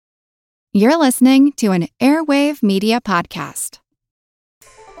You're listening to an Airwave Media Podcast.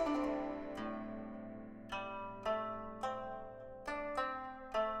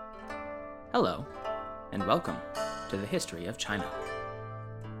 Hello, and welcome to the History of China.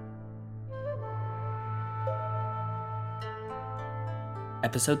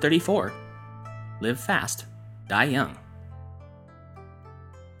 Episode 34, Live Fast, Die Young.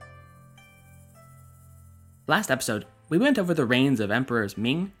 Last episode, we went over the reigns of Emperors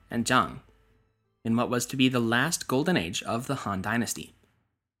Ming and Zhang in what was to be the last golden age of the Han Dynasty.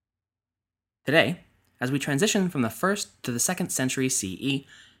 Today, as we transition from the 1st to the 2nd century CE,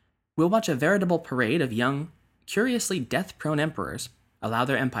 we'll watch a veritable parade of young, curiously death-prone emperors allow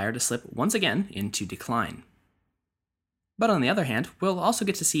their empire to slip once again into decline. But on the other hand, we'll also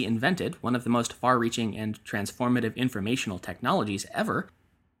get to see invented one of the most far-reaching and transformative informational technologies ever,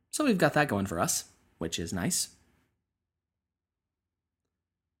 so we've got that going for us, which is nice.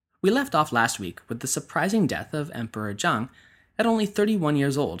 We left off last week with the surprising death of Emperor Zhang at only 31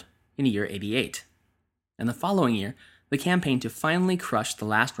 years old in the year 88, and the following year, the campaign to finally crush the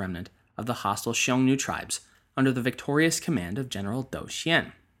last remnant of the hostile Xiongnu tribes under the victorious command of General Dou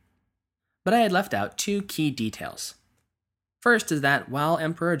Xian. But I had left out two key details. First is that while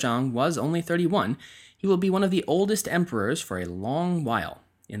Emperor Zhang was only 31, he will be one of the oldest emperors for a long while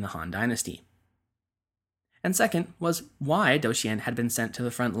in the Han Dynasty. And second was why Dou Xian had been sent to the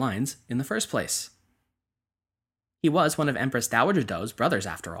front lines in the first place. He was one of Empress Dowager Dou's brothers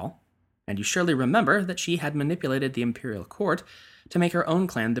after all, and you surely remember that she had manipulated the imperial court to make her own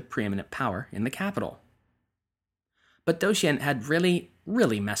clan the preeminent power in the capital. But Dou Xian had really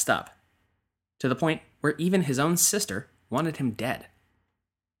messed up, to the point where even his own sister wanted him dead.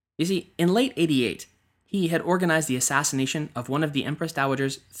 You see, in late 88, he had organized the assassination of one of the Empress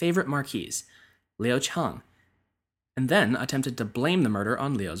Dowager's favorite marquises, Liu Cheng, and then attempted to blame the murder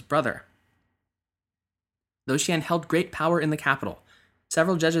on Liu's brother. Though Xian held great power in the capital,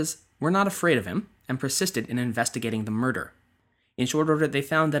 several judges were not afraid of him and persisted in investigating the murder. In short order, they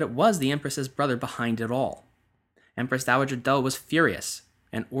found that it was the Empress's brother behind it all. Empress Dowager Dou was furious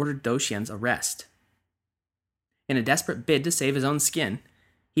and ordered Dou Xian's arrest. In a desperate bid to save his own skin,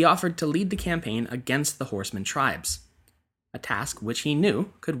 he offered to lead the campaign against the Horseman tribes, a task which he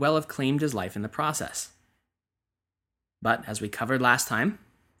knew could well have claimed his life in the process. But, as we covered last time,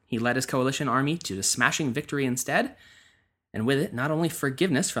 he led his coalition army to a smashing victory instead, and with it not only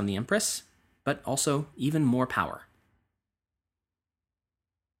forgiveness from the Empress, but also even more power.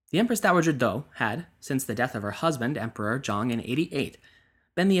 The Empress Dowager Dou had, since the death of her husband, Emperor Zhang in 88,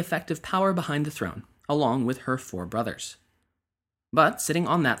 been the effective power behind the throne, along with her 4 brothers. But sitting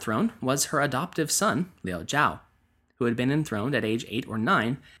on that throne was her adoptive son, Liu Zhao, who had been enthroned at age 8 or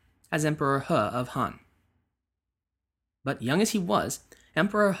 9 as Emperor He of Han. But young as he was,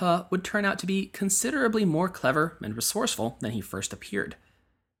 Emperor He would turn out to be considerably more clever and resourceful than he first appeared.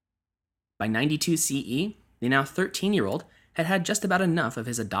 By 92 CE, the now 13-year-old had had just about enough of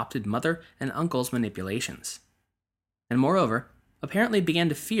his adopted mother and uncle's manipulations, and moreover, apparently began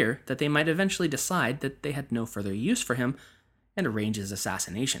to fear that they might eventually decide that they had no further use for him and arrange his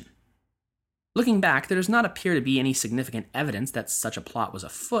assassination. Looking back, there does not appear to be any significant evidence that such a plot was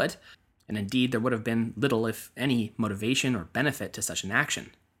afoot, and indeed there would have been little, if any, motivation or benefit to such an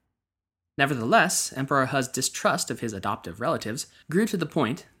action. Nevertheless, Emperor He's distrust of his adoptive relatives grew to the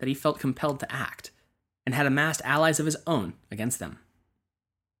point that he felt compelled to act, and had amassed allies of his own against them.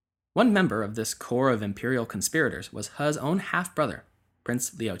 One member of this corps of imperial conspirators was He's own half-brother,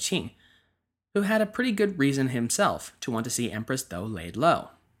 Prince Liu Qing, who had a pretty good reason himself to want to see Empress Dou laid low.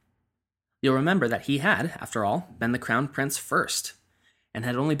 You'll remember that he had, after all, been the crown prince first, and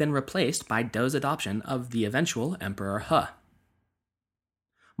had only been replaced by Dou's adoption of the eventual Emperor He.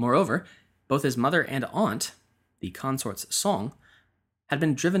 Moreover, both his mother and aunt, the consorts Song, had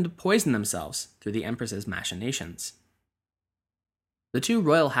been driven to poison themselves through the Empress's machinations. The 2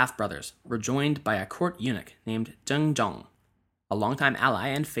 royal half-brothers were joined by a court eunuch named Zheng Zhong, a longtime ally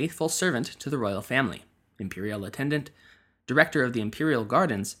and faithful servant to the royal family, imperial attendant, director of the imperial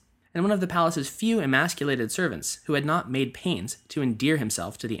gardens, and one of the palace's few emasculated servants who had not made pains to endear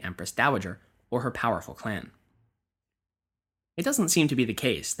himself to the Empress Dowager or her powerful clan. It doesn't seem to be the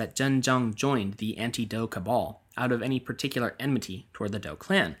case that Zheng Zhong joined the anti-Dou cabal out of any particular enmity toward the Dou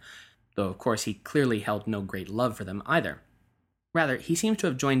clan, though of course he clearly held no great love for them either. Rather, he seems to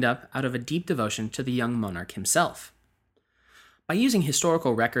have joined up out of a deep devotion to the young monarch himself. By using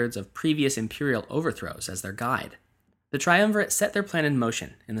historical records of previous imperial overthrows as their guide, the triumvirate set their plan in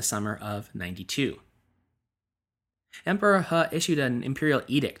motion in the summer of 92. Emperor He issued an imperial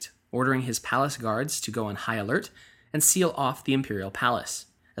edict ordering his palace guards to go on high alert and seal off the imperial palace,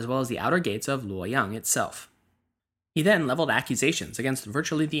 as well as the outer gates of Luoyang itself. He then leveled accusations against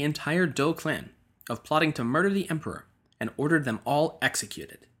virtually the entire Dou clan of plotting to murder the emperor and ordered them all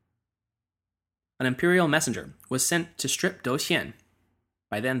executed. An imperial messenger was sent to strip Dou Xian,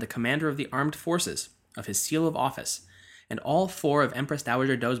 by then the commander of the armed forces, of his seal of office, and all 4 of Empress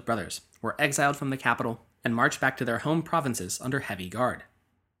Dowager Dou's brothers were exiled from the capital and marched back to their home provinces under heavy guard.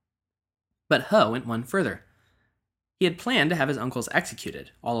 But He went one further. He had planned to have his uncles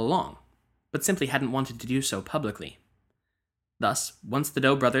executed all along, but simply hadn't wanted to do so publicly. Thus, once the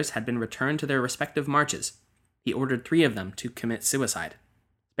Dou brothers had been returned to their respective marches, he ordered 3 of them to commit suicide,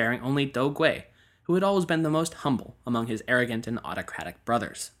 sparing only Dou Gui, who had always been the most humble among his arrogant and autocratic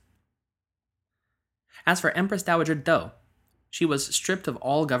brothers. As for Empress Dowager Dou, she was stripped of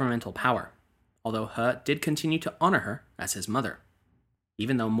all governmental power, although He did continue to honor her as his mother,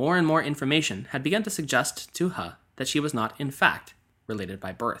 even though more and more information had begun to suggest to He that she was not, in fact, related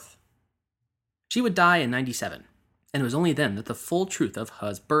by birth. She would die in 97, and it was only then that the full truth of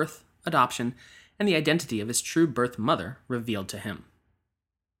He's birth, adoption, and the identity of his true birth mother revealed to him.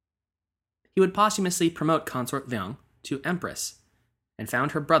 He would posthumously promote Consort Liang to empress, and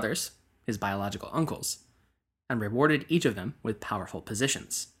found her brothers, his biological uncles, and rewarded each of them with powerful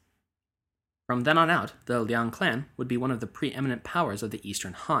positions. From then on out, the Liang clan would be one of the preeminent powers of the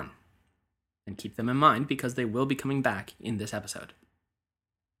Eastern Han, and keep them in mind because they will be coming back in this episode.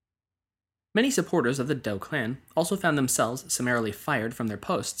 Many supporters of the Dou clan also found themselves summarily fired from their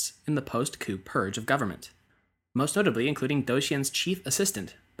posts in the post-coup purge of government, most notably including Dou Xian's chief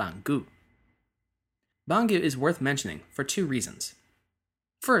assistant, Ban Gu. Ban Gu is worth mentioning for 2 reasons.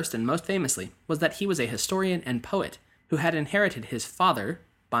 First, and most famously, was that he was a historian and poet who had inherited his father,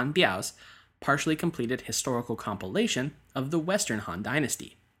 Ban Biao's, partially completed historical compilation of the Western Han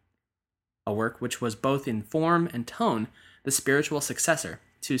Dynasty, a work which was both in form and tone the spiritual successor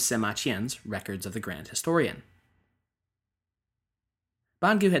to Sima Qian's Records of the Grand Historian.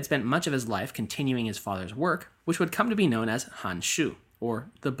 Ban Gu had spent much of his life continuing his father's work, which would come to be known as Han Shu,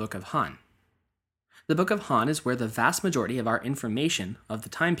 or the Book of Han. The Book of Han is where the vast majority of our information of the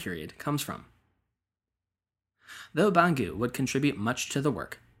time period comes from. Though Ban Gu would contribute much to the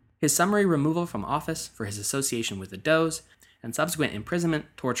work, his summary removal from office for his association with the Dou's, and subsequent imprisonment,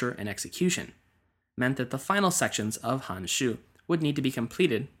 torture, and execution, meant that the final sections of Han Shu would need to be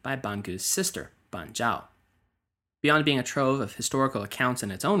completed by Ban Gu's sister, Ban Zhao. Beyond being a trove of historical accounts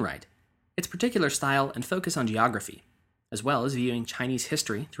in its own right, its particular style and focus on geography, as well as viewing Chinese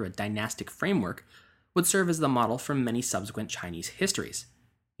history through a dynastic framework, would serve as the model for many subsequent Chinese histories,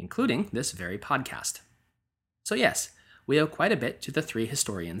 including this very podcast. So yes, we owe quite a bit to the 3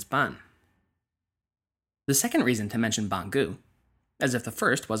 historians Ban. The second reason to mention Ban Gu, as if the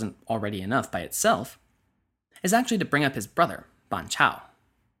first wasn't already enough by itself, is actually to bring up his brother, Ban Chao.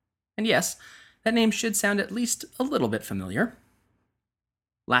 And yes, that name should sound at least a little bit familiar.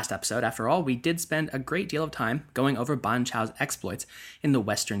 Last episode, after all, we did spend a great deal of time going over Ban Chao's exploits in the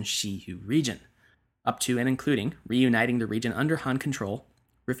western Xiyu region, up to and including reuniting the region under Han control,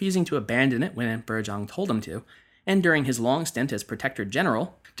 refusing to abandon it when Emperor Zhang told him to, and during his long stint as Protector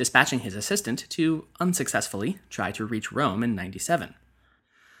General, dispatching his assistant to unsuccessfully try to reach Rome in 97.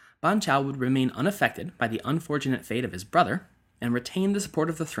 Ban Chao would remain unaffected by the unfortunate fate of his brother, and retain the support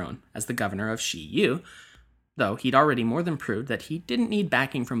of the throne as the governor of Xiyu, though he'd already more than proved that he didn't need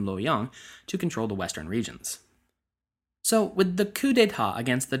backing from Luoyang to control the western regions. So, with the coup d'etat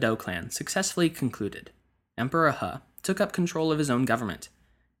against the Dou clan successfully concluded, Emperor He took up control of his own government,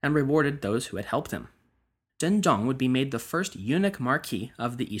 and rewarded those who had helped him. Zhen Zhong would be made the first eunuch marquis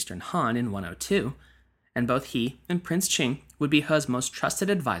of the Eastern Han in 102, and both he and Prince Qing would be He's most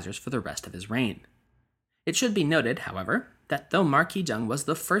trusted advisors for the rest of his reign. It should be noted, however, that though Marquis Zheng was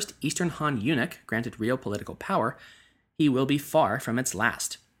the first Eastern Han eunuch granted real political power, he will be far from its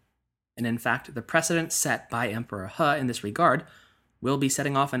last. And in fact, the precedent set by Emperor He in this regard will be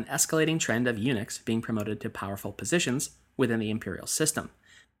setting off an escalating trend of eunuchs being promoted to powerful positions within the imperial system.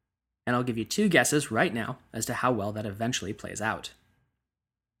 And I'll give you 2 guesses right now as to how well that eventually plays out.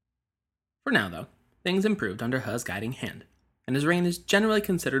 For now, though, things improved under He's guiding hand, and his reign is generally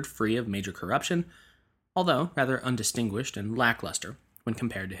considered free of major corruption, although rather undistinguished and lackluster when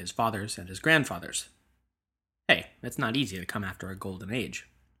compared to his father's and his grandfather's. Hey, it's not easy to come after a golden age.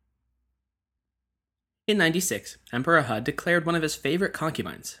 In 96, Emperor He declared one of his favorite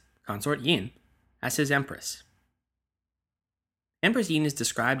concubines, Consort Yin, as his empress. Empress Yin is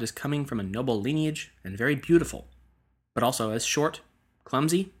described as coming from a noble lineage and very beautiful, but also as short,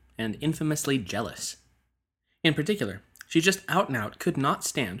 clumsy, and infamously jealous. In particular, she just out and out could not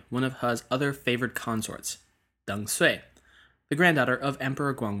stand one of He's other favored consorts, Deng Sui, the granddaughter of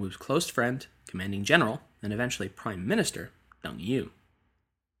Emperor Guangwu's close friend, commanding general, and eventually prime minister, Deng Yu.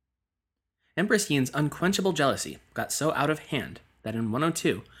 Empress Yin's unquenchable jealousy got so out of hand that in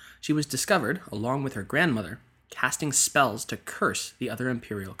 102 she was discovered, along with her grandmother, casting spells to curse the other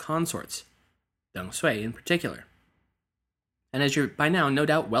imperial consorts, Deng Sui in particular. And as you're by now no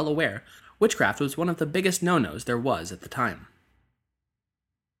doubt well aware, witchcraft was one of the biggest no-nos there was at the time.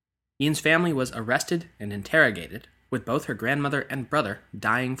 Yin's family was arrested and interrogated, with both her grandmother and brother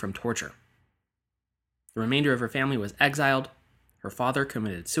dying from torture. The remainder of her family was exiled, her father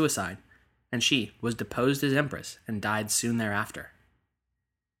committed suicide, and she was deposed as empress and died soon thereafter.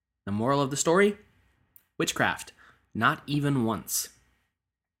 The moral of the story? Witchcraft, not even once.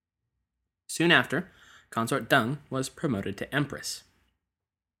 Soon after, Consort Deng was promoted to empress.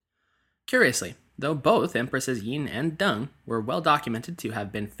 Curiously, though both Empresses Yin and Deng were well documented to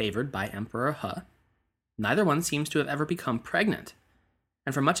have been favored by Emperor He, neither one seems to have ever become pregnant,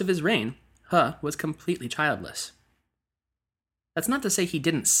 and for much of his reign, He was completely childless. That's not to say he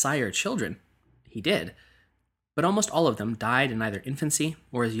didn't sire children. He did, but almost all of them died in either infancy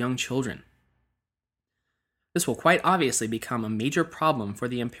or as young children. This will quite obviously become a major problem for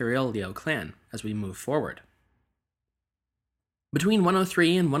the imperial Liu clan as we move forward. Between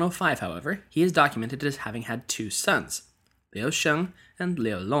 103 and 105, however, he is documented as having had two sons, Liu Sheng and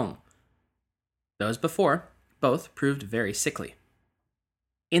Liu Long. Those before, both proved very sickly.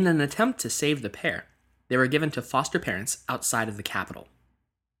 In an attempt to save the pair, they were given to foster parents outside of the capital.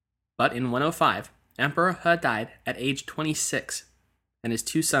 But in 105, Emperor He died at age 26, and his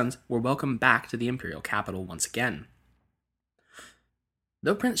two sons were welcomed back to the imperial capital once again.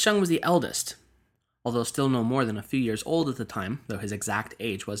 Though Prince Sheng was the eldest, although still no more than a few years old at the time, though his exact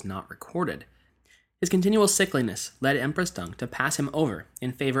age was not recorded, his continual sickliness led Empress Deng to pass him over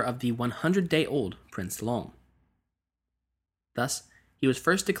in favor of the 100-day-old Prince Long. Thus, he was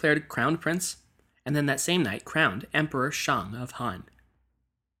first declared crowned prince, and then that same night crowned Emperor Shang of Han.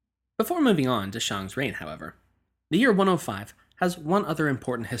 Before moving on to Shang's reign, however, the year 105 has one other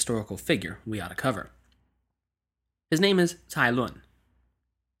important historical figure we ought to cover. His name is Cai Lun.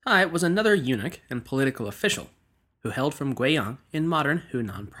 Cai was another eunuch and political official who hailed from Guiyang in modern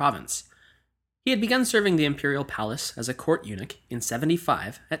Hunan province. He had begun serving the imperial palace as a court eunuch in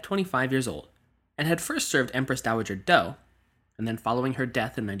 75 at 25 years old, and had first served Empress Dowager Dou, and then following her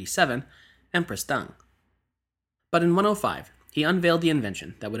death in 97, Empress Deng. But in 105, he unveiled the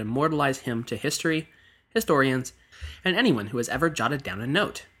invention that would immortalize him to history, historians, and anyone who has ever jotted down a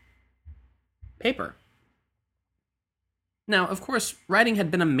note: paper. Now, of course, writing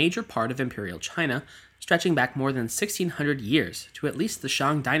had been a major part of imperial China, stretching back more than 1,600 years to at least the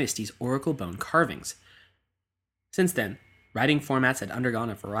Shang dynasty's oracle bone carvings. Since then, writing formats had undergone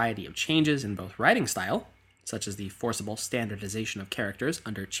a variety of changes in both writing style, such as the forcible standardization of characters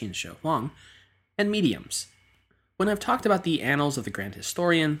under Qin Shi Huang, and mediums. When I've talked about the Annals of the Grand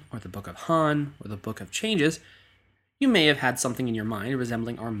Historian, or the Book of Han, or the Book of Changes, you may have had something in your mind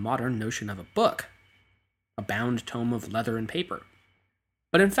resembling our modern notion of a book, a bound tome of leather and paper.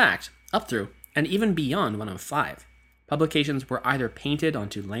 But in fact, up through, and even beyond 105, publications were either painted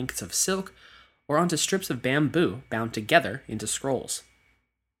onto lengths of silk or onto strips of bamboo bound together into scrolls.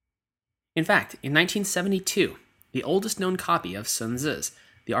 In fact, in 1972, the oldest known copy of Sun Tzu's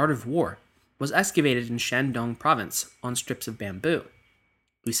The Art of War was excavated in Shandong province on strips of bamboo,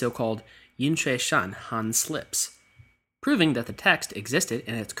 the so-called Yin Shui Shan Han slips, proving that the text existed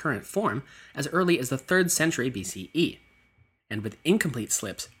in its current form as early as the 3rd century BCE, and with incomplete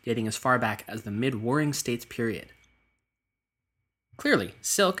slips dating as far back as the mid-Warring States period. Clearly,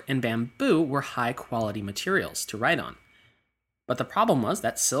 silk and bamboo were high-quality materials to write on, but the problem was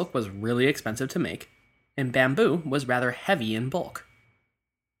that silk was really expensive to make, and bamboo was rather heavy in bulk.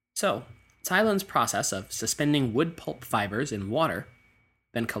 So, Cai Lun's process of suspending wood pulp fibers in water,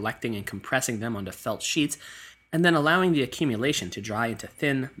 then collecting and compressing them onto felt sheets, and then allowing the accumulation to dry into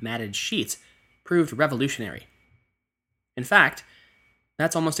thin, matted sheets, proved revolutionary. In fact,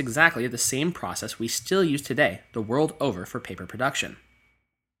 that's almost exactly the same process we still use today the world over for paper production.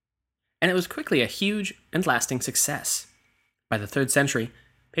 And it was quickly a huge and lasting success. By the 3rd century,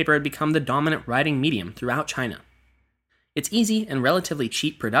 paper had become the dominant writing medium throughout China. Its easy and relatively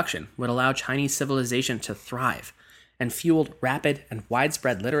cheap production would allow Chinese civilization to thrive, and fueled rapid and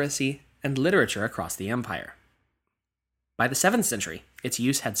widespread literacy and literature across the empire. By the 7th century, its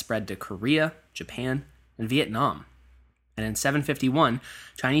use had spread to Korea, Japan, and Vietnam. And in 751,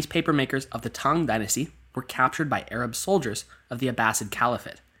 Chinese papermakers of the Tang dynasty were captured by Arab soldiers of the Abbasid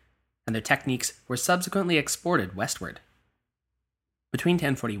Caliphate, and their techniques were subsequently exported westward. Between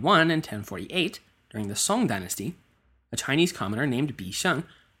 1041 and 1048, during the Song dynasty, a Chinese commoner named Bi Sheng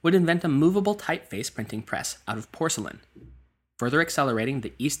would invent a movable typeface printing press out of porcelain, further accelerating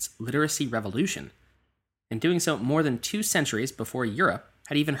the East's literacy revolution, and doing so more than 2 centuries before Europe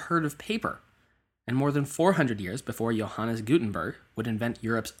had even heard of paper, and more than 400 years before Johannes Gutenberg would invent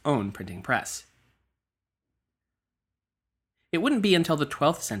Europe's own printing press. It wouldn't be until the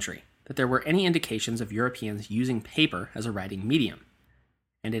 12th century that there were any indications of Europeans using paper as a writing medium,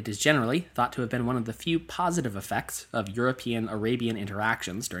 and it is generally thought to have been one of the few positive effects of European-Arabian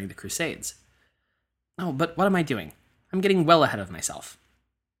interactions during the Crusades. Oh, but what am I doing? I'm getting well ahead of myself.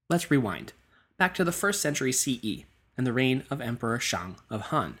 Let's rewind, back to the 1st century CE, and the reign of Emperor Shang of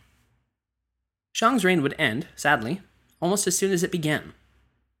Han. Shang's reign would end, sadly, almost as soon as it began.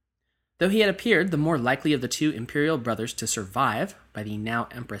 Though he had appeared the more likely of the 2 imperial brothers to survive by the now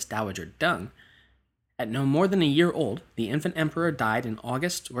Empress Dowager Deng, at no more than a year old, the infant emperor died in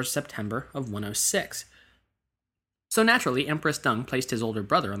August or September of 106. So naturally, Empress Deng placed his older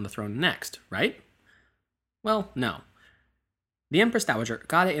brother on the throne next, right? Well, no. The Empress Dowager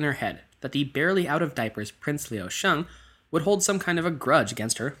got it in her head that the barely out-of-diapers Prince Liu Sheng would hold some kind of a grudge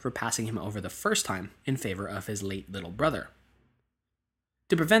against her for passing him over the first time in favor of his late little brother.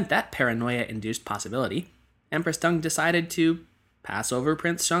 To prevent that paranoia-induced possibility, Empress Deng decided to pass over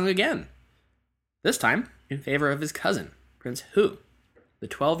Prince Sheng again. This time in favor of his cousin, Prince Hu, the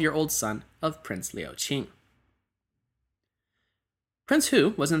 12-year-old son of Prince Liu Qing. Prince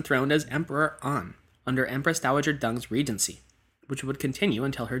Hu was enthroned as Emperor An under Empress Dowager Deng's regency, which would continue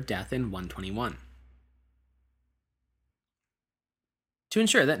until her death in 121. To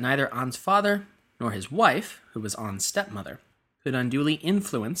ensure that neither An's father nor his wife, who was An's stepmother, could unduly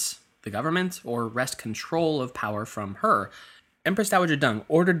influence the government or wrest control of power from her, Empress Dowager Deng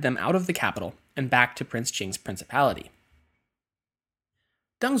ordered them out of the capital and back to Prince Qing's principality.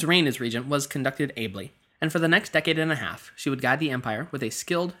 Deng's reign as regent was conducted ably, and for the next decade and a half, she would guide the empire with a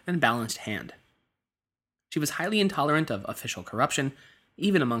skilled and balanced hand. She was highly intolerant of official corruption,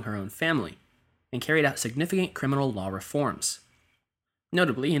 even among her own family, and carried out significant criminal law reforms.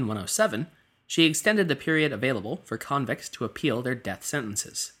 Notably, in 107, she extended the period available for convicts to appeal their death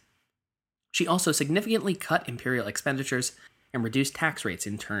sentences. She also significantly cut imperial expenditures and reduced tax rates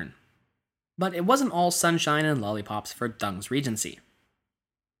in turn. But it wasn't all sunshine and lollipops for Deng's regency.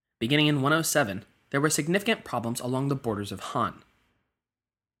 Beginning in 107, there were significant problems along the borders of Han.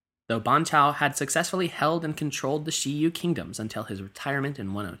 Though Ban Chao had successfully held and controlled the Xiyu kingdoms until his retirement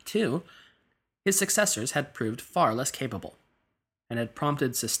in 102, his successors had proved far less capable, and had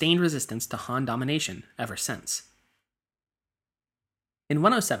prompted sustained resistance to Han domination ever since. In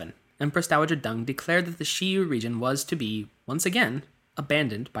 107, Empress Dowager Deng declared that the Xiyu region was to be, once again,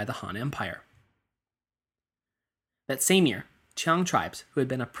 abandoned by the Han Empire. That same year, Qiang tribes, who had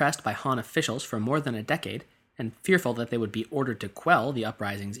been oppressed by Han officials for more than a decade, and fearful that they would be ordered to quell the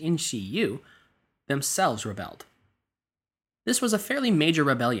uprisings in Xiyu, themselves rebelled. This was a fairly major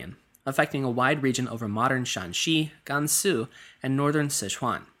rebellion, affecting a wide region over modern Shanxi, Gansu, and northern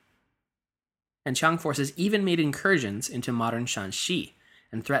Sichuan. And Qiang forces even made incursions into modern Shanxi,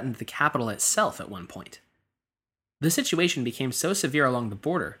 and threatened the capital itself at one point. The situation became so severe along the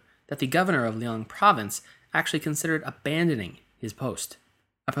border that the governor of Liang province actually considered abandoning his post,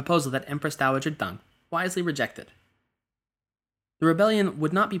 a proposal that Empress Dowager Deng wisely rejected. The rebellion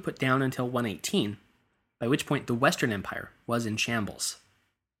would not be put down until 118, by which point the Western Empire was in shambles.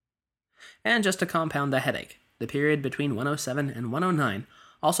 And just to compound the headache, the period between 107 and 109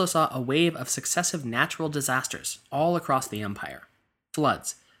 also saw a wave of successive natural disasters all across the empire.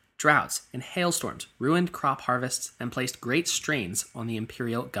 Floods, droughts, and hailstorms ruined crop harvests and placed great strains on the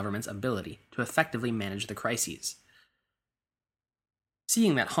imperial government's ability to effectively manage the crises.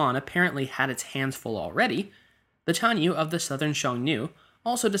 Seeing that Han apparently had its hands full already, the Chanyu of the southern Xiongnu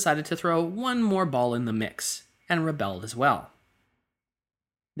also decided to throw one more ball in the mix, and rebelled as well.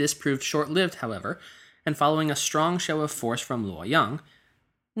 This proved short-lived, however, and following a strong show of force from Luoyang,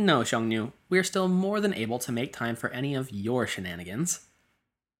 "No, Xiongnu, we're still more than able to make time for any of your shenanigans,"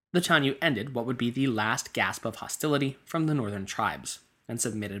 the Chanyu ended what would be the last gasp of hostility from the northern tribes, and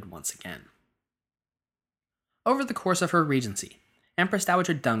submitted once again. Over the course of her regency, Empress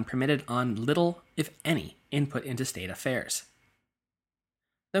Dowager Deng permitted An little, if any, input into state affairs.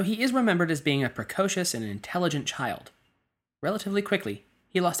 Though he is remembered as being a precocious and intelligent child, relatively quickly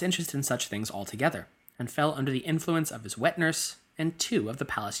he lost interest in such things altogether, and fell under the influence of his wet nurse and 2 of the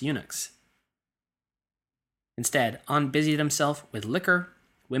palace eunuchs. Instead, An busied himself with liquor,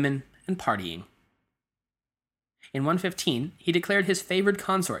 women, and partying. In 115, he declared his favored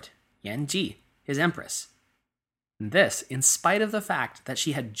consort, Yan Ji, his empress. And this, in spite of the fact that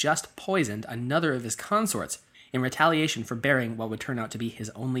she had just poisoned another of his consorts in retaliation for bearing what would turn out to be his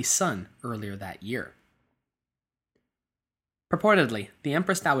only son earlier that year. Purportedly, the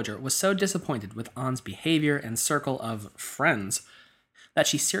Empress Dowager was so disappointed with An's behavior and circle of friends that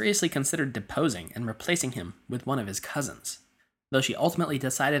she seriously considered deposing and replacing him with one of his cousins, though she ultimately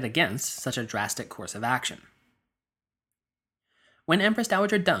decided against such a drastic course of action. When Empress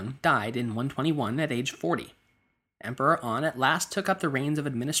Dowager Deng died in 121 at age 40, Emperor An at last took up the reins of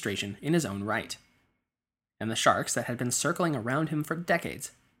administration in his own right, and the sharks that had been circling around him for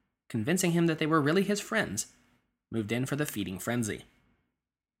decades, convincing him that they were really his friends, moved in for the feeding frenzy.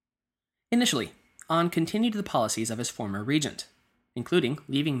 Initially, An continued the policies of his former regent, including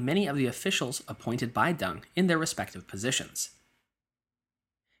leaving many of the officials appointed by Deng in their respective positions.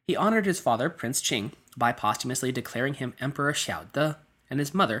 He honored his father, Prince Qing, by posthumously declaring him Emperor Xiao De and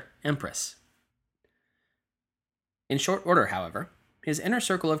his mother, Empress. In short order, however, his inner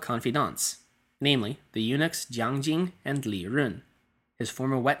circle of confidants, namely the eunuchs Jiang Jing and Li Run, his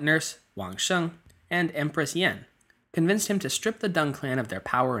former wet nurse, Wang Sheng, and Empress Yan, convinced him to strip the Deng clan of their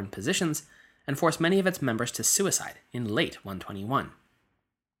power and positions and force many of its members to suicide in late 121.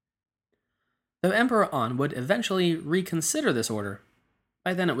 Though Emperor An would eventually reconsider this order,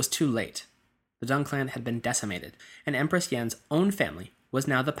 by then it was too late. The Deng clan had been decimated, and Empress Yan's own family was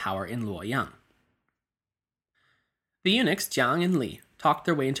now the power in Luoyang. The eunuchs Jiang and Li talked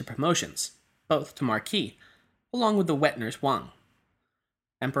their way into promotions, both to Marquis, along with the wet nurse Wang.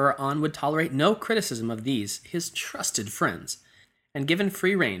 Emperor An would tolerate no criticism of these, his trusted friends, and given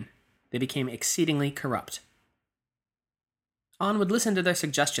free rein, they became exceedingly corrupt. An would listen to their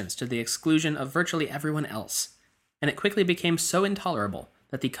suggestions to the exclusion of virtually everyone else, and it quickly became so intolerable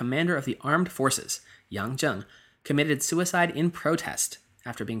that the commander of the armed forces, Yang Zheng, committed suicide in protest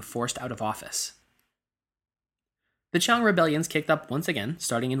after being forced out of office. The Qiang rebellions kicked up once again,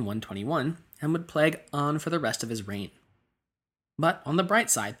 starting in 121, and would plague An for the rest of his reign. But on the bright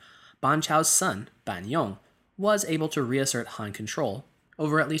side, Ban Chao's son, Ban Yong, was able to reassert Han control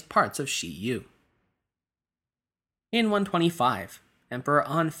over at least parts of Shi Yu. In 125, Emperor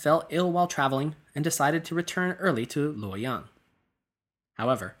An fell ill while traveling and decided to return early to Luoyang.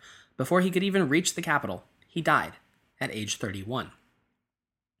 However, before he could even reach the capital, he died at age 31.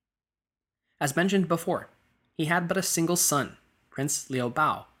 As mentioned before, he had but a single son, Prince Liu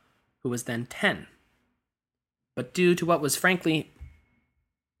Bao, who was then 10. But due to what is frankly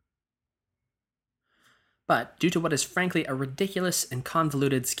a ridiculous and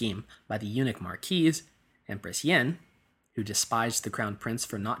convoluted scheme by the eunuch Marquise, Empress Yan, who despised the crown prince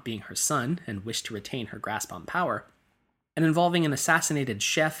for not being her son and wished to retain her grasp on power, and involving an assassinated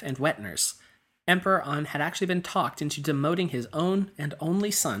chef and wet nurse, Emperor An had actually been talked into demoting his own and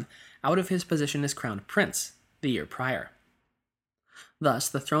only son out of his position as crown prince the year prior. Thus,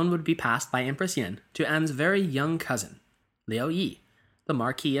 the throne would be passed by Empress Yan to An's very young cousin, Liu Yi, the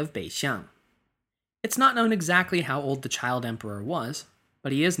Marquis of Beixiang. It's not known exactly how old the child emperor was,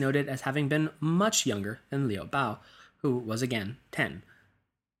 but he is noted as having been much younger than Liu Bao, who was again 10.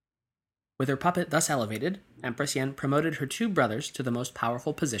 With her puppet thus elevated, Empress Yan promoted her two brothers to the most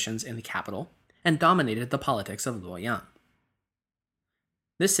powerful positions in the capital and dominated the politics of Luoyang.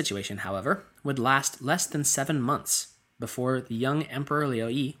 This situation, however, would last less than 7 months before the young Emperor Liu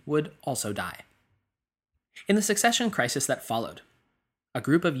Yi would also die. In the succession crisis that followed, a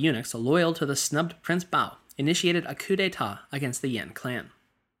group of eunuchs loyal to the snubbed Prince Bao initiated a coup d'etat against the Yan clan.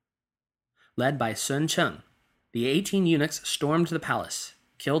 Led by Sun Cheng, the 18 eunuchs stormed the palace,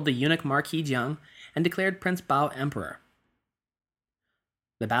 killed the eunuch Marquis Jiang, and declared Prince Bao emperor.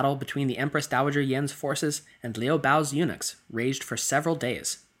 The battle between the Empress Dowager Yan's forces and Liu Bao's eunuchs raged for several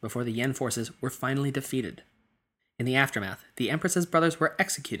days before the Yan forces were finally defeated. In the aftermath, the Empress's brothers were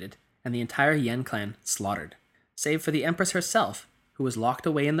executed and the entire Yan clan slaughtered, save for the Empress herself, who was locked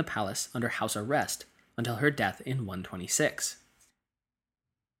away in the palace under house arrest until her death in 126.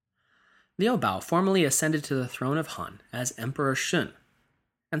 Liu Bao formally ascended to the throne of Han as Emperor Shun,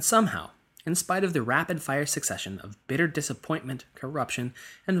 and somehow, in spite of the rapid-fire succession of bitter disappointment, corruption,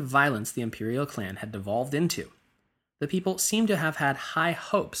 and violence the imperial clan had devolved into, the people seem to have had high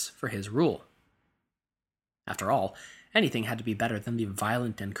hopes for his rule. After all, anything had to be better than the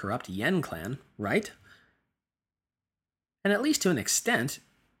violent and corrupt Yan clan, right? And at least to an extent,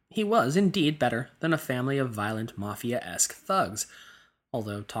 he was indeed better than a family of violent mafia-esque thugs,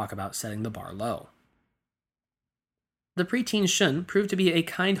 although talk about setting the bar low. The preteen Shun proved to be a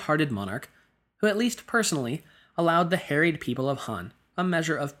kind-hearted monarch who, at least personally, allowed the harried people of Han a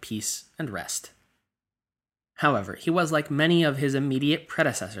measure of peace and rest. However, he was like many of his immediate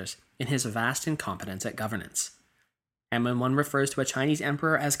predecessors in his vast incompetence at governance. And when one refers to a Chinese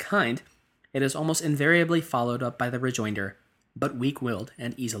emperor as kind, it is almost invariably followed up by the rejoinder, but weak-willed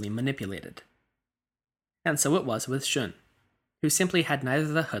and easily manipulated. And so it was with Shun, who simply had neither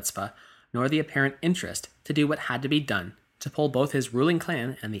the chutzpah nor the apparent interest to do what had to be done to pull both his ruling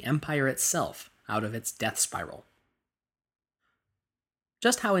clan and the empire itself out of its death spiral.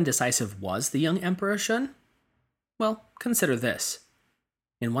 Just how indecisive was the young Emperor Shun? Well, consider this.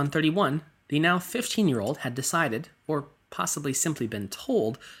 In 131, the now 15-year-old had decided, or possibly simply been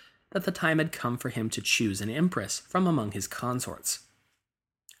told, that the time had come for him to choose an empress from among his consorts.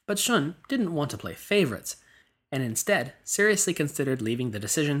 But Shun didn't want to play favorites, and instead seriously considered leaving the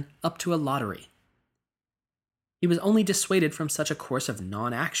decision up to a lottery. He was only dissuaded from such a course of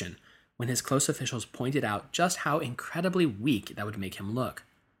non-action when his close officials pointed out just how incredibly weak that would make him look,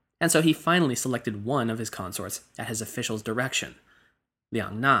 and so he finally selected one of his consorts at his official's direction,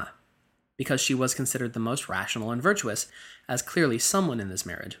 Liang Na, because she was considered the most rational and virtuous, as clearly someone in this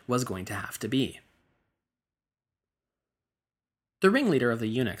marriage was going to have to be. The ringleader of the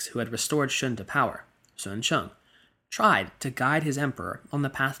eunuchs who had restored Shun to power, Sun Sheng, tried to guide his emperor on the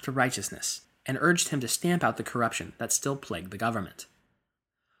path to righteousness and urged him to stamp out the corruption that still plagued the government.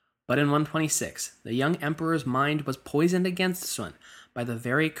 But in 126, the young emperor's mind was poisoned against Sun by the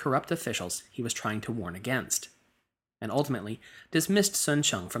very corrupt officials he was trying to warn against, and ultimately dismissed Sun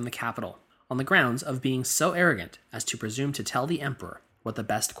Sheng from the capital on the grounds of being so arrogant as to presume to tell the emperor what the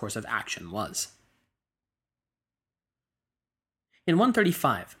best course of action was. In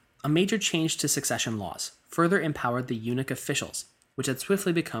 135, a major change to succession laws further empowered the eunuch officials, which had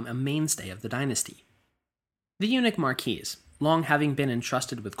swiftly become a mainstay of the dynasty. The eunuch marquis, long having been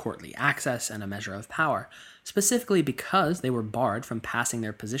entrusted with courtly access and a measure of power, specifically because they were barred from passing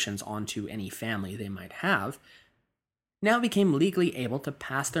their positions on to any family they might have, now became legally able to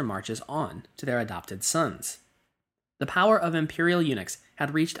pass their marches on to their adopted sons. The power of imperial eunuchs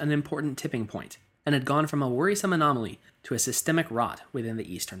had reached an important tipping point, and had gone from a worrisome anomaly to a systemic rot within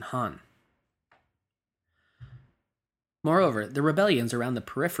the Eastern Han. Moreover, the rebellions around the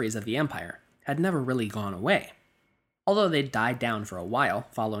peripheries of the empire had never really gone away, although they'd died down for a while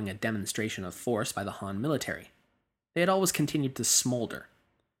following a demonstration of force by the Han military. They had always continued to smolder.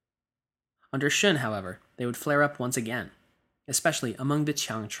 Under Shun, however, they would flare up once again, especially among the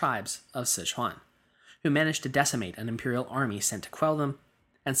Qiang tribes of Sichuan, who managed to decimate an imperial army sent to quell them,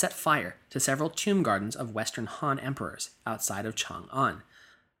 and set fire to several tomb gardens of Western Han emperors outside of Chang'an,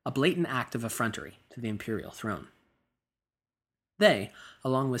 a blatant act of effrontery to the imperial throne. They,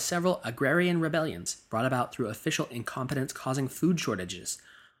 along with several agrarian rebellions brought about through official incompetence causing food shortages,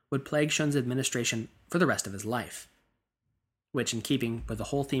 would plague Shun's administration for the rest of his life, which, in keeping with the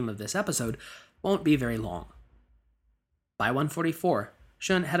whole theme of this episode, won't be very long. By 144,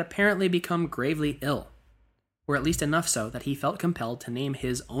 Shun had apparently become gravely ill, or at least enough so that he felt compelled to name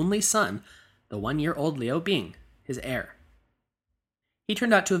his only son, the 1-year-old Liu Bing, his heir. He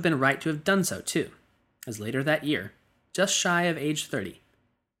turned out to have been right to have done so, too, as later that year, just shy of age 30,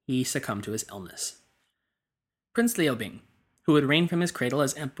 he succumbed to his illness. Prince Liu Bing, who would reign from his cradle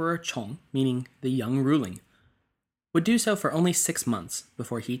as Emperor Chong, meaning the young ruling, would do so for only 6 months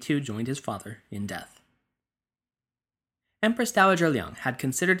before he too joined his father in death. Empress Dowager Liang had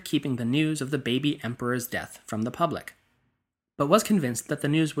considered keeping the news of the baby emperor's death from the public, but was convinced that the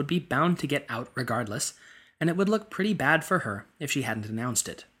news would be bound to get out regardless, and it would look pretty bad for her if she hadn't announced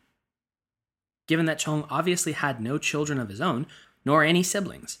it. Given that Chong obviously had no children of his own, nor any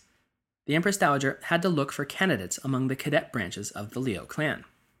siblings, the Empress Dowager had to look for candidates among the cadet branches of the Liu clan.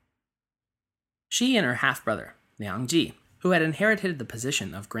 She and her half-brother, Liang Ji, who had inherited the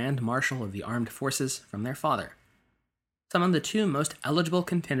position of Grand Marshal of the Armed Forces from their father, summoned the two most eligible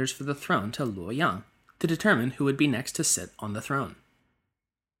contenders for the throne to Luoyang to determine who would be next to sit on the throne.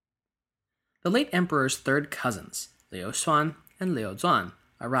 The late emperor's third cousins, Liu Xuan and Liu Zuan,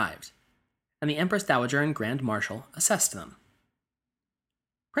 arrived, and the Empress Dowager and Grand Marshal assessed them.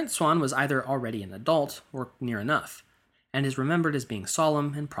 Prince Xuan was either already an adult or near enough, and is remembered as being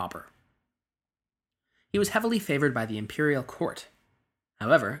solemn and proper. He was heavily favored by the imperial court.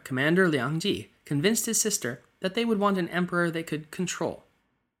 However, Commander Liang Ji convinced his sister that they would want an emperor they could control.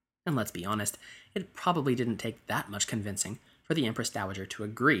 And let's be honest, it probably didn't take that much convincing for the Empress Dowager to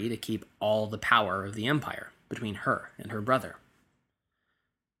agree to keep all the power of the empire between her and her brother.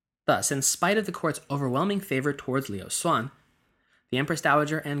 Thus, in spite of the court's overwhelming favor towards Liu Xuan, the Empress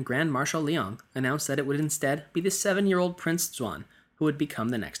Dowager and Grand Marshal Liang announced that it would instead be the 7-year-old Prince Zuan who would become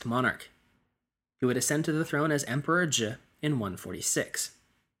the next monarch. He would ascend to the throne as Emperor Zhi in 146.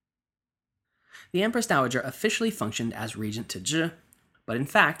 The Empress Dowager officially functioned as regent to Zhi, but in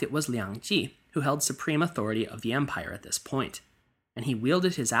fact it was Liang Ji who held supreme authority of the empire at this point, and he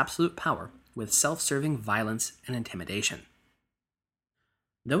wielded his absolute power with self-serving violence and intimidation.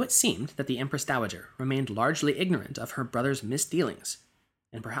 Though it seemed that the Empress Dowager remained largely ignorant of her brother's misdealings,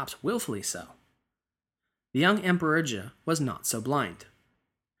 and perhaps willfully so, the young Emperor Zhi was not so blind.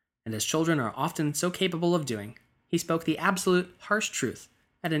 And as children are often so capable of doing, he spoke the absolute harsh truth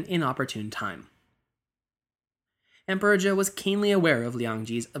at an inopportune time. Emperor Zhi was keenly aware of Liang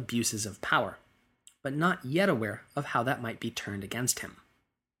Ji's abuses of power, but not yet aware of how that might be turned against him.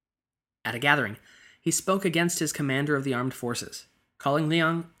 At a gathering, he spoke against his commander of the armed forces, calling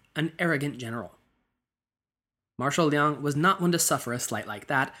Liang an arrogant general. Marshal Liang was not one to suffer a slight like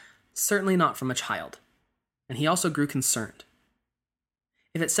that, certainly not from a child, and he also grew concerned.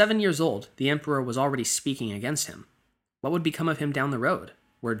 If at 7 years old the emperor was already speaking against him, what would become of him down the road,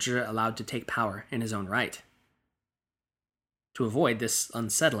 were Zhi allowed to take power in his own right? To avoid this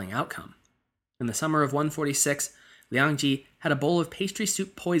unsettling outcome, in the summer of 146, Liang Ji had a bowl of pastry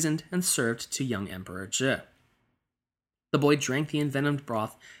soup poisoned and served to young Emperor Zhi. The boy drank the envenomed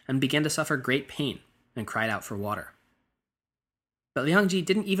broth and began to suffer great pain and cried out for water. But Liang Ji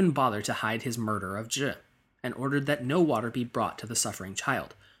didn't even bother to hide his murder of Zhi, and ordered that no water be brought to the suffering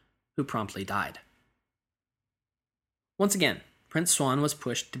child, who promptly died. Once again, Prince Xuan was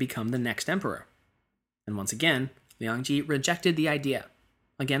pushed to become the next emperor, and once again, Liang Ji rejected the idea,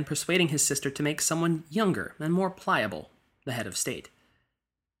 again persuading his sister to make someone younger and more pliable the head of state.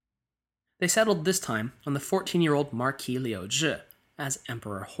 They settled this time on the 14-year-old Marquis Liu Zhi as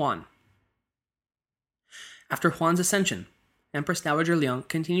Emperor Huan. After Huan's ascension, Empress Dowager Liang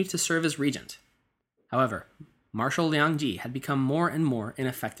continued to serve as regent. However, Marshal Liang Ji had become more and more in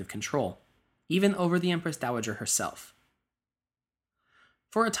effective control, even over the Empress Dowager herself.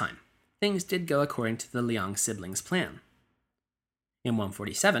 For a time, things did go according to the Liang siblings' plan. In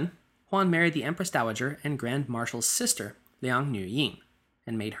 147, Huan married the Empress Dowager and Grand Marshal's sister, Liang Nüying,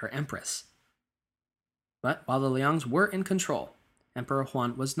 and made her empress. But while the Liangs were in control, Emperor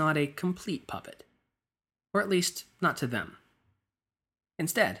Huan was not a complete puppet, or at least not to them.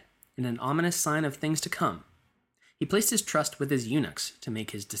 Instead, in an ominous sign of things to come, he placed his trust with his eunuchs to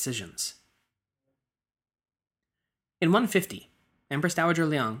make his decisions. In 150, Empress Dowager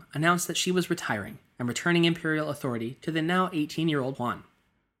Liang announced that she was retiring and returning imperial authority to the now 18-year-old Huan.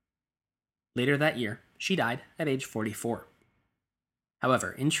 Later that year, she died at age 44.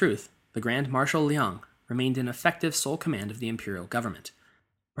 However, in truth, the Grand Marshal Liang remained in effective sole command of the imperial government,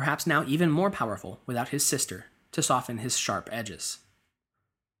 perhaps now even more powerful without his sister to soften his sharp edges.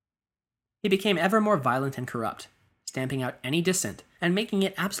 He became ever more violent and corrupt, stamping out any dissent and making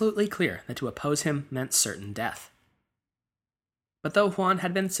it absolutely clear that to oppose him meant certain death. But though Huan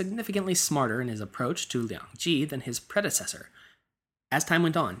had been significantly smarter in his approach to Liang Ji than his predecessor, as time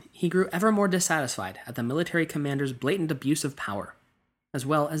went on, he grew ever more dissatisfied at the military commander's blatant abuse of power, as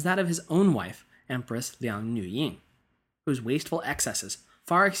well as that of his own wife, Empress Liang Nüying, whose wasteful excesses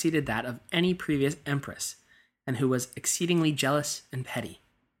far exceeded that of any previous empress, and who was exceedingly jealous and petty.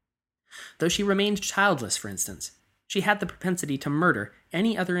 Though she remained childless, for instance, she had the propensity to murder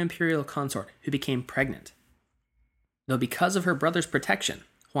any other imperial consort who became pregnant. Though because of her brother's protection,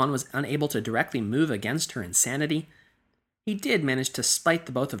 Huan was unable to directly move against her insanity, he did manage to spite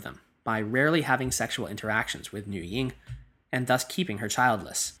the both of them by rarely having sexual interactions with Nüying, and thus keeping her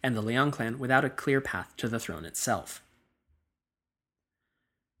childless, and the Liang clan without a clear path to the throne itself.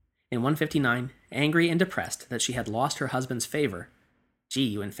 In 159, angry and depressed that she had lost her husband's favor, "Gee,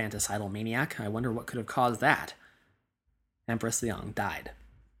 you infanticidal maniac, I wonder what could have caused that," Empress Liang died.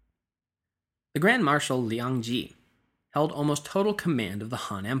 The Grand Marshal Liang Ji held almost total command of the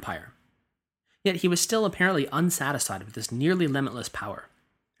Han Empire. Yet he was still apparently unsatisfied with this nearly limitless power,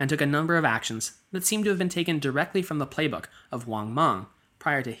 and took a number of actions that seem to have been taken directly from the playbook of Wang Mang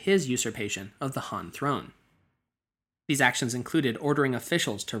prior to his usurpation of the Han throne. These actions included ordering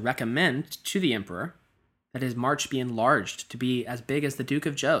officials to recommend to the emperor that his march be enlarged to be as big as the Duke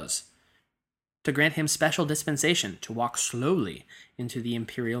of Zhou's, to grant him special dispensation to walk slowly into the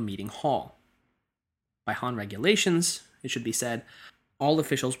imperial meeting hall. By Han regulations, it should be said, all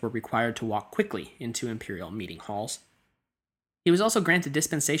officials were required to walk quickly into imperial meeting halls. He was also granted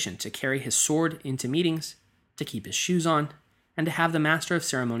dispensation to carry his sword into meetings, to keep his shoes on, and to have the master of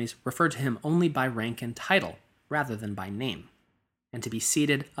ceremonies refer to him only by rank and title rather than by name, and to be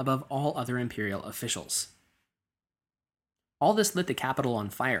seated above all other imperial officials. All this lit the capital on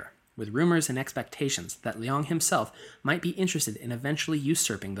fire, with rumors and expectations that Liang himself might be interested in eventually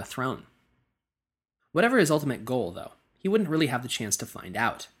usurping the throne. Whatever his ultimate goal, though, he wouldn't really have the chance to find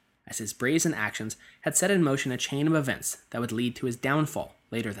out, as his brazen actions had set in motion a chain of events that would lead to his downfall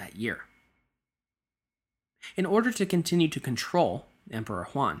later that year. In order to continue to control Emperor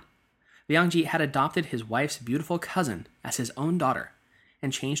Huan, Liang Ji had adopted his wife's beautiful cousin as his own daughter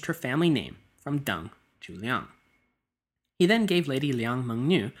and changed her family name from Deng to Liang. He then gave Lady Liang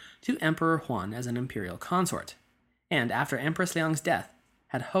Mengnu to Emperor Huan as an imperial consort, and after Empress Liang's death,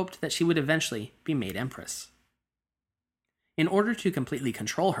 had hoped that she would eventually be made empress. In order to completely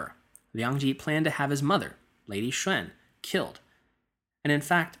control her, Liang Ji planned to have his mother, Lady Xuan, killed, and in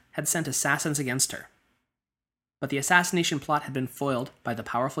fact had sent assassins against her. But the assassination plot had been foiled by the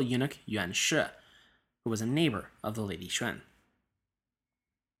powerful eunuch Yuan Shi, who was a neighbor of the Lady Xuan.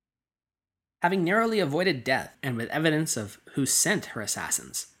 Having narrowly avoided death and with evidence of who sent her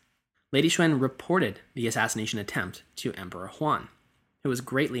assassins, Lady Xuan reported the assassination attempt to Emperor Huan, who was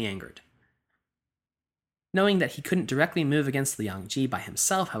greatly angered. Knowing that he couldn't directly move against Liang Ji by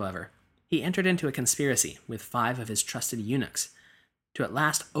himself, however, he entered into a conspiracy with 5 of his trusted eunuchs to at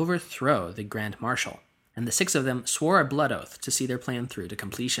last overthrow the Grand Marshal, and the 6 of them swore a blood oath to see their plan through to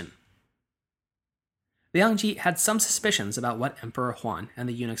completion. Liang Ji had some suspicions about what Emperor Huan and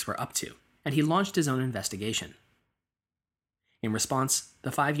the eunuchs were up to, and he launched his own investigation. In response,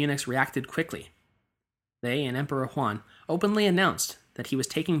 the 5 eunuchs reacted quickly. They and Emperor Huan openly announced that he was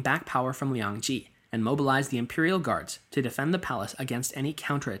taking back power from Liang Ji and mobilized the imperial guards to defend the palace against any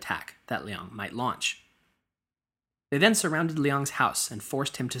counterattack that Liang might launch. They then surrounded Liang's house and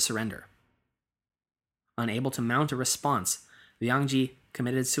forced him to surrender. Unable to mount a response, Liang Ji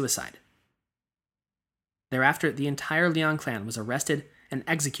committed suicide. Thereafter, the entire Liang clan was arrested and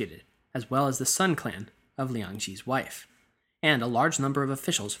executed, as well as the Sun clan of Liang Ji's wife, and a large number of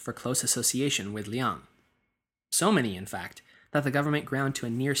officials for close association with Liang. So many, in fact, that the government ground to a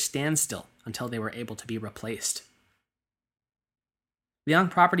near standstill until they were able to be replaced. Liang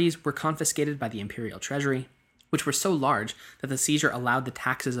properties were confiscated by the imperial treasury, which were so large that the seizure allowed the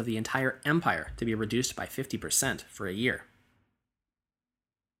taxes of the entire empire to be reduced by 50% for a year.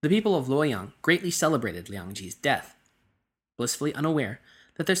 The people of Luoyang greatly celebrated Liang Ji's death, blissfully unaware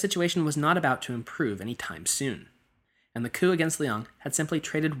that their situation was not about to improve any time soon, and the coup against Liang had simply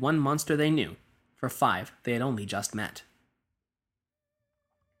traded one monster they knew for 5 they had only just met.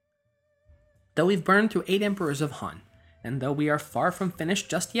 Though we've burned through 8 emperors of Han, and though we are far from finished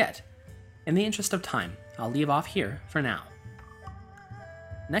just yet, in the interest of time, I'll leave off here for now.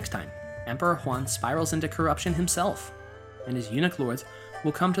 Next time, Emperor Huan spirals into corruption himself, and his eunuch lords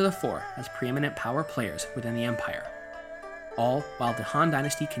will come to the fore as preeminent power players within the empire. All while the Han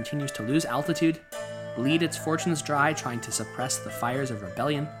dynasty continues to lose altitude, bleed its fortunes dry trying to suppress the fires of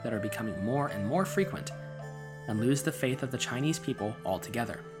rebellion that are becoming more and more frequent, and lose the faith of the Chinese people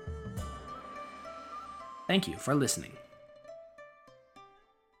altogether. Thank you for listening.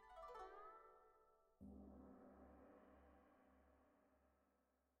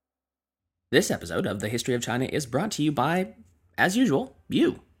 This episode of The History of China is brought to you by, as usual,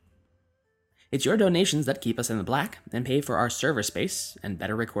 you. It's your donations that keep us in the black and pay for our server space and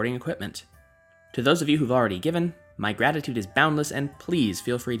better recording equipment. To those of you who've already given, my gratitude is boundless, and please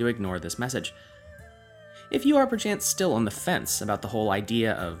feel free to ignore this message. If you are perchance still on the fence about the whole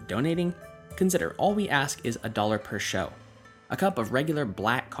idea of donating, consider all we ask is $1 per show. A cup of regular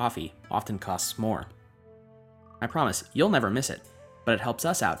black coffee often costs more. I promise you'll never miss it, but it helps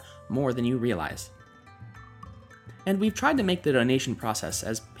us out more than you realize. And we've tried to make the donation process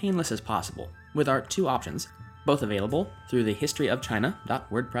as painless as possible, with our 2 options, both available through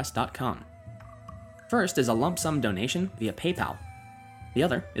thehistoryofchina.wordpress.com. First is a lump sum donation via PayPal. The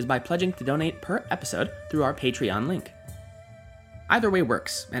other is by pledging to donate per episode through our Patreon link. Either way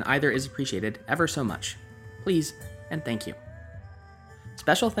works, and either is appreciated ever so much. Please, and thank you.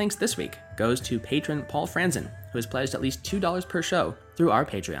 Special thanks this week goes to patron Paul Franzen, who has pledged at least $2 per show through our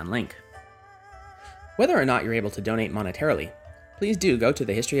Patreon link. Whether or not you're able to donate monetarily, please do go to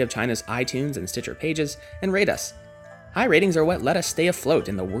the History of China's iTunes and Stitcher pages and rate us. High ratings are what let us stay afloat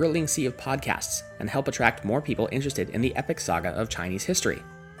in the whirling sea of podcasts and help attract more people interested in the epic saga of Chinese history.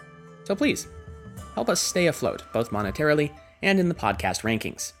 So please, help us stay afloat, both monetarily and in the podcast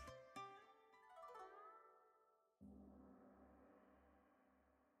rankings.